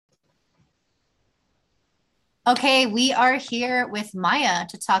Okay, we are here with Maya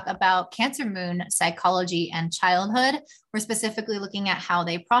to talk about Cancer Moon psychology and childhood. We're specifically looking at how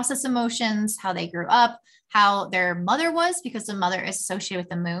they process emotions, how they grew up, how their mother was, because the mother is associated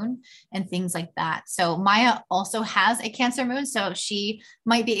with the moon, and things like that. So, Maya also has a Cancer Moon, so she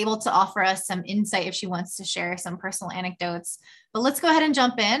might be able to offer us some insight if she wants to share some personal anecdotes. But let's go ahead and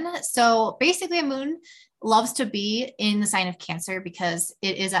jump in. So, basically, a moon loves to be in the sign of Cancer because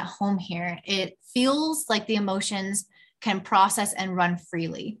it is at home here. It feels like the emotions can process and run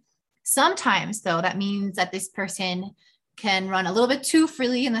freely. Sometimes, though, that means that this person can run a little bit too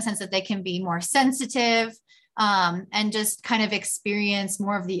freely in the sense that they can be more sensitive and just kind of experience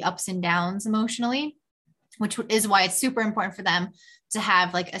more of the ups and downs emotionally, which is why it's super important for them to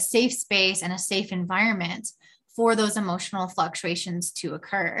have like a safe space and a safe environment for those emotional fluctuations to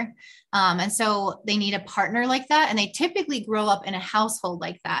occur. And so they need a partner like that. And they typically grow up in a household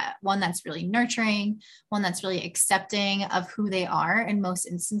like that, one that's really nurturing, one that's really accepting of who they are in most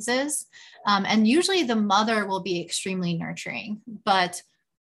instances. And usually the mother will be extremely nurturing, but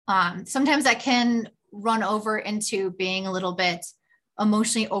sometimes that can run over into being a little bit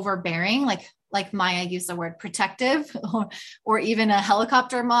emotionally overbearing, like Maya used the word protective, or even a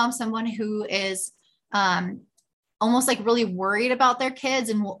helicopter mom, someone who is almost like really worried about their kids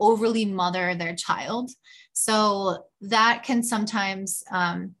and will overly mother their child. So that can sometimes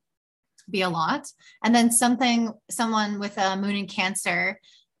be a lot. And then someone with a moon in Cancer,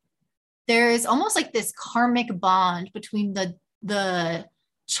 there is almost like this karmic bond between the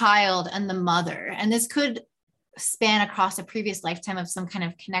child and the mother. And this could span across a previous lifetime of some kind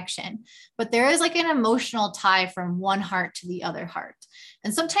of connection, but there is like an emotional tie from one heart to the other heart.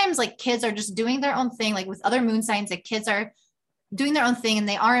 And sometimes like kids are just doing their own thing, like with other moon signs, like kids are doing their own thing and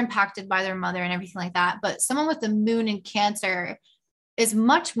they are impacted by their mother and everything like that. But someone with the moon in Cancer is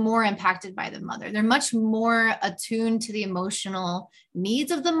much more impacted by the mother. They're much more attuned to the emotional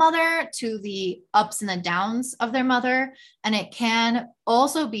needs of the mother, to the ups and the downs of their mother. And it can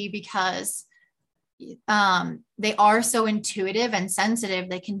also be because they are so intuitive and sensitive.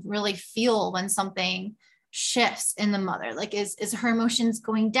 They can really feel when something shifts in the mother. Like, is her emotions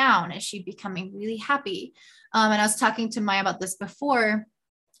going down? Is she becoming really happy? And I was talking to Maya about this before,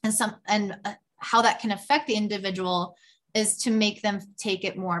 and how that can affect the individual is to make them take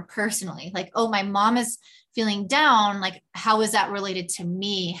it more personally. Like, oh, my mom is feeling down. Like, how is that related to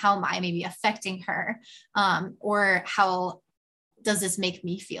me? How am I maybe affecting her? Or how does this make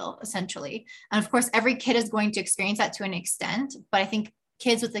me feel, essentially? And of course, every kid is going to experience that to an extent, but I think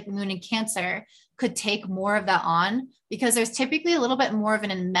kids with like moon in Cancer could take more of that on because there's typically a little bit more of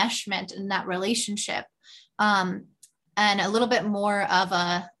an enmeshment in that relationship, and a little bit more of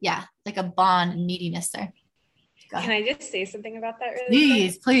like a bond and neediness there. Can I just say something about that really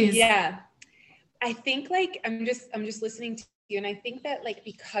Please, quick? please. Yeah. I think like I'm just listening to you, and I think that like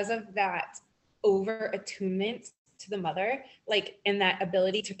because of that over attunement to the mother, like, and that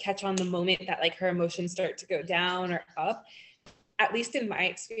ability to catch on the moment that like her emotions start to go down or up, at least in my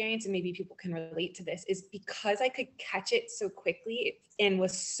experience, and maybe people can relate to this, is because I could catch it so quickly and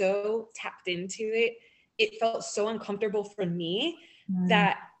was so tapped into it, it felt so uncomfortable for me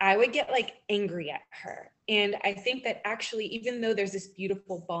that I would get like angry at her. And I think that actually, even though there's this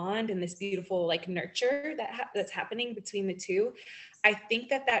beautiful bond and this beautiful like nurture that's happening between the two, I think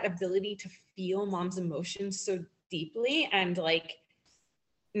that that ability to feel mom's emotions so deeply and like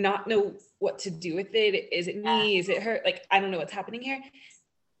not know what to do with it, is it me, is it her, like I don't know what's happening here,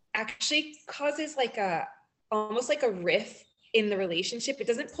 actually causes like a almost like a rift in the relationship. It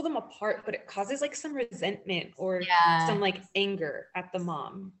doesn't pull them apart, but it causes like some resentment or some like anger at the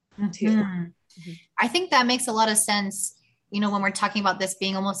mom too. Mm-hmm. I think that makes a lot of sense, when we're talking about this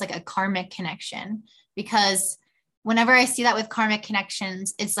being almost like a karmic connection, because whenever I see that with karmic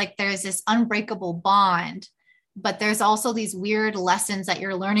connections, it's like there's this unbreakable bond, but there's also these weird lessons that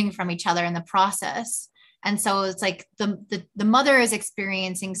you're learning from each other in the process. And so it's like the mother is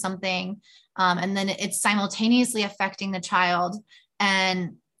experiencing something, and then it's simultaneously affecting the child.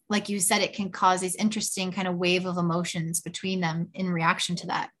 And like you said, it can cause these interesting kind of wave of emotions between them in reaction to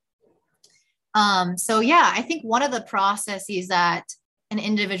that. So yeah, I think one of the processes that an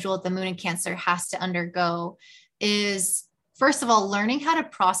individual with the moon in Cancer has to undergo is, first of all, learning how to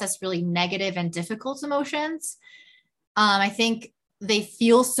process really negative and difficult emotions. I think they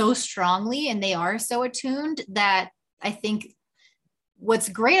feel so strongly and they are so attuned that I think what's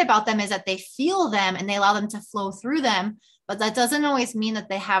great about them is that they feel them and they allow them to flow through them, but that doesn't always mean that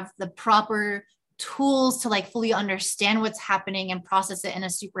they have the proper tools to like fully understand what's happening and process it in a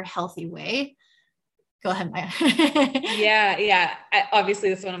super healthy way. Go ahead, Maya. Yeah. Obviously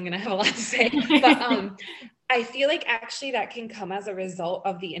this one I'm going to have a lot to say, but I feel like actually that can come as a result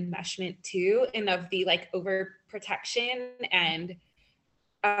of the enmeshment too, and of the like overprotection. And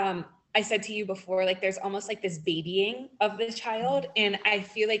I said to you before, like there's almost like this babying of the child. And I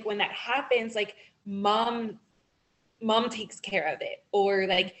feel like when that happens, like mom takes care of it, or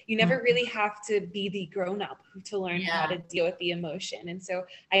like you never really have to be the grown up to learn how to deal with the emotion. And so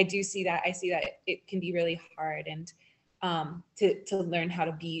I see that it can be really hard, and to learn how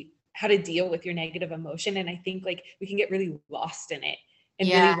to deal with your negative emotion. And I think like we can get really lost in it and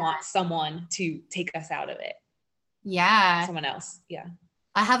really want someone to take us out of it. Someone else.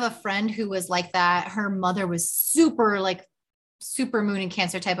 I have a friend who was like that. Her mother was super moon and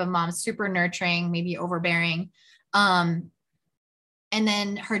Cancer type of mom, super nurturing, maybe overbearing. And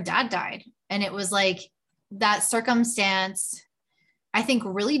then her dad died, and it was like that circumstance, I think,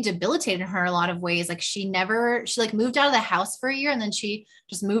 really debilitated her in a lot of ways. Like she like moved out of the house for a year, and then she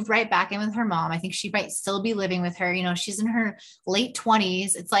just moved right back in with her mom. I think she might still be living with her. You know, she's in her late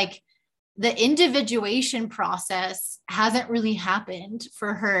 20s. It's like the individuation process hasn't really happened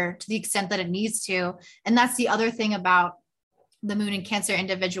for her to the extent that it needs to. And that's the other thing about the moon and Cancer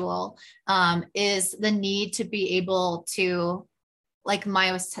individual, is the need to be able to, like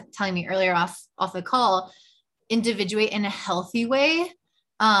Maya was telling me earlier off the call, individuate in a healthy way.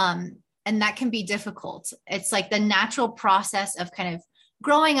 And that can be difficult. It's like the natural process of kind of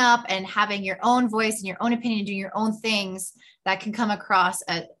growing up and having your own voice and your own opinion, doing your own things, that can come across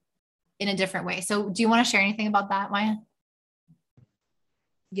in a different way. So do you want to share anything about that, Maya?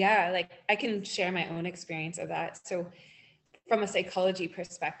 Yeah, like I can share my own experience of that. So from a psychology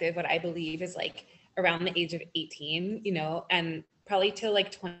perspective, what I believe is like around the age of 18, you know, and probably till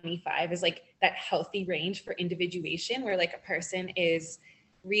like 25 is like that healthy range for individuation, where like a person is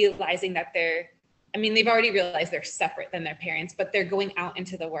realizing that they've already realized they're separate than their parents, but they're going out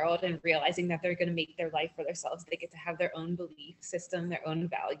into the world and realizing that they're going to make their life for themselves. They get to have their own belief system, their own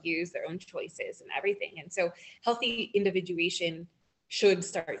values, their own choices and everything. And so healthy individuation should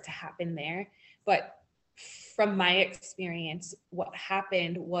start to happen there. But from my experience, what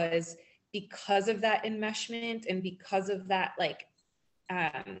happened was, because of that enmeshment and because of that like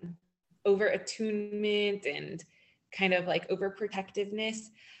over attunement and kind of like overprotectiveness,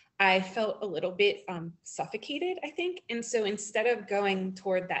 I felt a little bit suffocated, I think. And so instead of going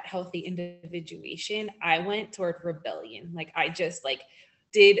toward that healthy individuation, I went toward rebellion. Like I just like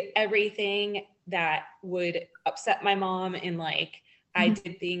did everything that would upset my mom, and like I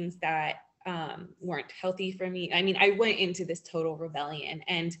did things that weren't healthy for me. I mean, I went into this total rebellion.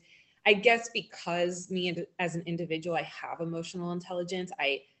 And I guess because me as an individual, I have emotional intelligence,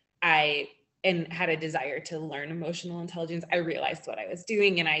 I and had a desire to learn emotional intelligence, I realized what I was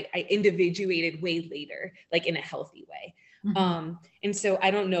doing, and I individuated way later, like in a healthy way. And so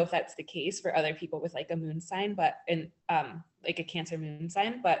I don't know if that's the case for other people with like a moon sign, but like a Cancer moon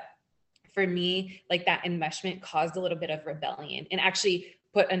sign. But for me, like that enmeshment caused a little bit of rebellion, and actually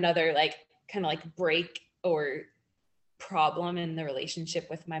put another like kind of like break or problem in the relationship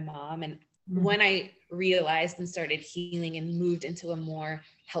with my mom. And when I realized and started healing and moved into a more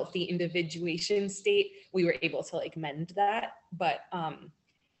healthy individuation state, we were able to like mend that. But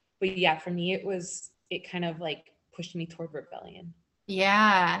yeah, for me, it kind of like pushed me toward rebellion.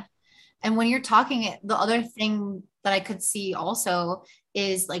 Yeah. And when you're talking, the other thing that I could see also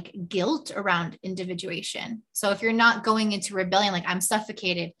is like guilt around individuation. So if you're not going into rebellion, like I'm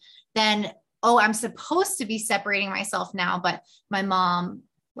suffocated, then, oh, I'm supposed to be separating myself now, but my mom,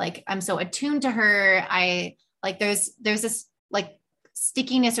 like I'm so attuned to her. I like, there's this like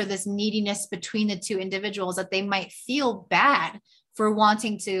stickiness or this neediness between the two individuals that they might feel bad for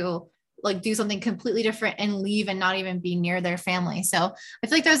wanting to like do something completely different and leave and not even be near their family. So I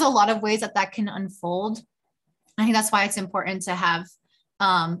feel like there's a lot of ways that can unfold. I think that's why it's important to have,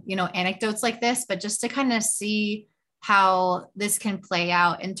 anecdotes like this, but just to kind of see how this can play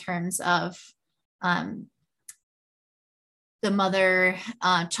out in terms of the mother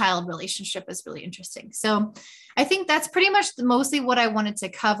child relationship is really interesting. So I think that's pretty much mostly what I wanted to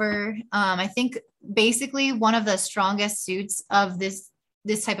cover. I think basically one of the strongest suits of this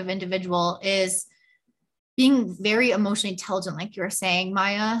type of individual is being very emotionally intelligent, like you were saying,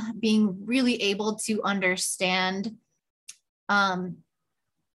 Maya, being really able to understand,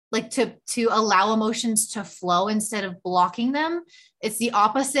 like to allow emotions to flow instead of blocking them. It's the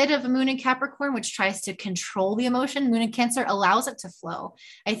opposite of a moon in Capricorn, which tries to control the emotion. Moon in Cancer allows it to flow.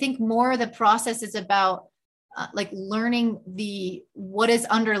 I think more the process is about like learning what is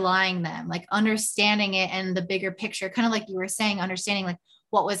underlying them, like understanding it and the bigger picture, kind of like you were saying, understanding like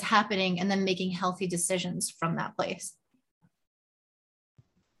what was happening and then making healthy decisions from that place.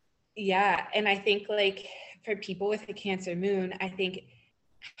 Yeah. And I think like for people with a Cancer moon, I think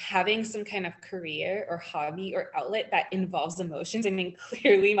having some kind of career or hobby or outlet that involves emotions. I mean,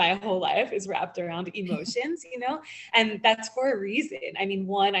 clearly my whole life is wrapped around emotions, you know, and that's for a reason. I mean,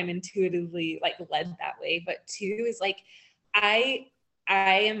 one, I'm intuitively like led that way, but two is like, I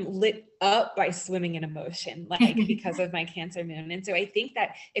am lit up by swimming in emotion, like because of my Cancer moon. And so I think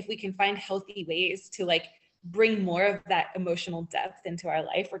that if we can find healthy ways to like bring more of that emotional depth into our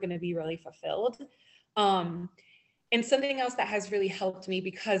life, we're going to be really fulfilled. And something else that has really helped me,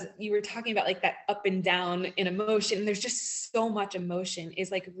 because you were talking about like that up and down in emotion, and there's just so much emotion,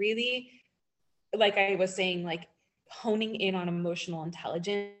 is like really, like I was saying, like honing in on emotional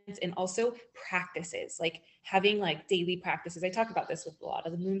intelligence, and also practices, like having like daily practices. I talk about this with a lot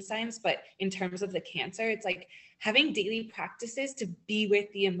of the moon signs, but in terms of the Cancer, it's like having daily practices to be with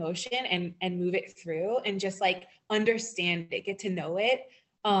the emotion and move it through, and just like understand it, get to know it.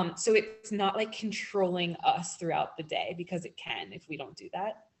 So it's not like controlling us throughout the day, because it can if we don't do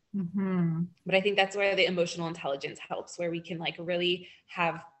that. Mm-hmm. But I think that's where the emotional intelligence helps, where we can like really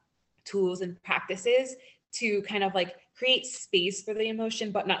have tools and practices to kind of like create space for the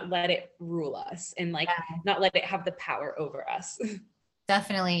emotion, but not let it rule us, and like Yeah, not let it have the power over us.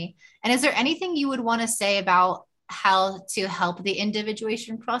 definitely. And is there anything you would want to say about how to help the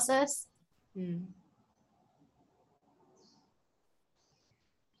individuation process? Hmm.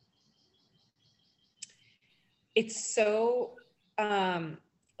 It's so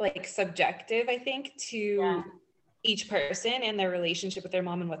like subjective, I think, Yeah. to each person and their relationship with their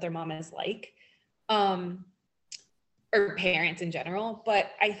mom and what their mom is like, um or parents in general.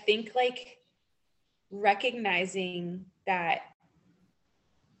 But I think like recognizing that,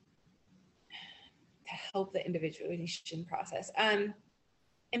 to help the individuation process,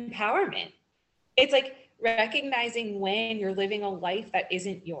 empowerment. It's like recognizing when you're living a life that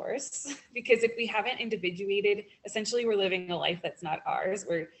isn't yours. Because if we haven't individuated, essentially we're living a life that's not ours.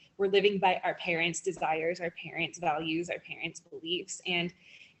 We're living by our parents' desires, our parents' values, our parents' beliefs. And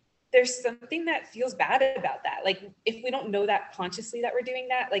there's something that feels bad about that. Like if we don't know that consciously that we're doing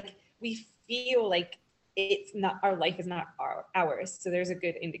that, like we feel like it's not, our life is not ours. So there's a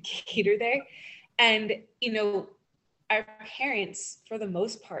good indicator there. And you know, our parents for the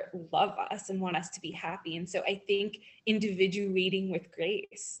most part love us and want us to be happy. And so I think individuating with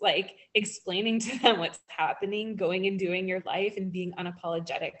grace, like explaining to them what's happening, going and doing your life and being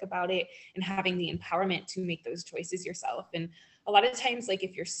unapologetic about it, and having the empowerment to make those choices yourself. And a lot of times, like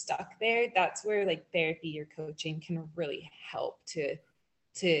if you're stuck there, that's where like therapy or coaching can really help to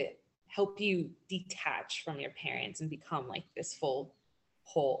help you detach from your parents and become like this full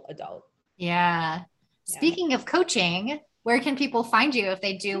whole adult. Yeah. Yeah. Speaking of coaching, where can people find you if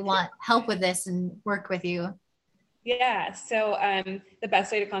they do want help with this and work with you? Yeah. So the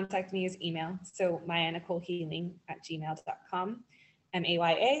best way to contact me is email. So MayaNicoleHealing@gmail.com.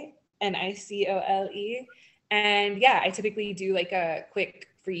 MayaNicole. And yeah, I typically do like a quick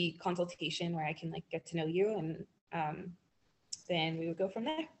free consultation where I can like get to know you, and then we would go from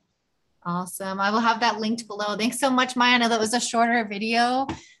there. Awesome. I will have that linked below. Thanks so much, Maya. I know that was a shorter video,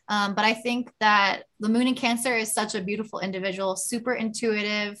 but I think that the moon in Cancer is such a beautiful individual, super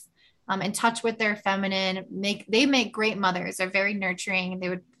intuitive, in touch with their feminine. They make great mothers. They're very nurturing. They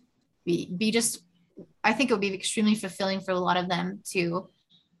would be just. I think it would be extremely fulfilling for a lot of them to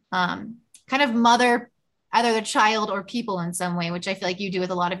kind of mother either the child or people in some way, which I feel like you do with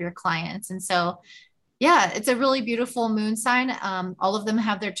a lot of your clients. And so yeah, it's a really beautiful moon sign. All of them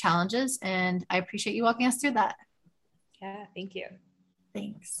have their challenges, and I appreciate you walking us through that. Yeah. Thank you.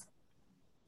 Thanks.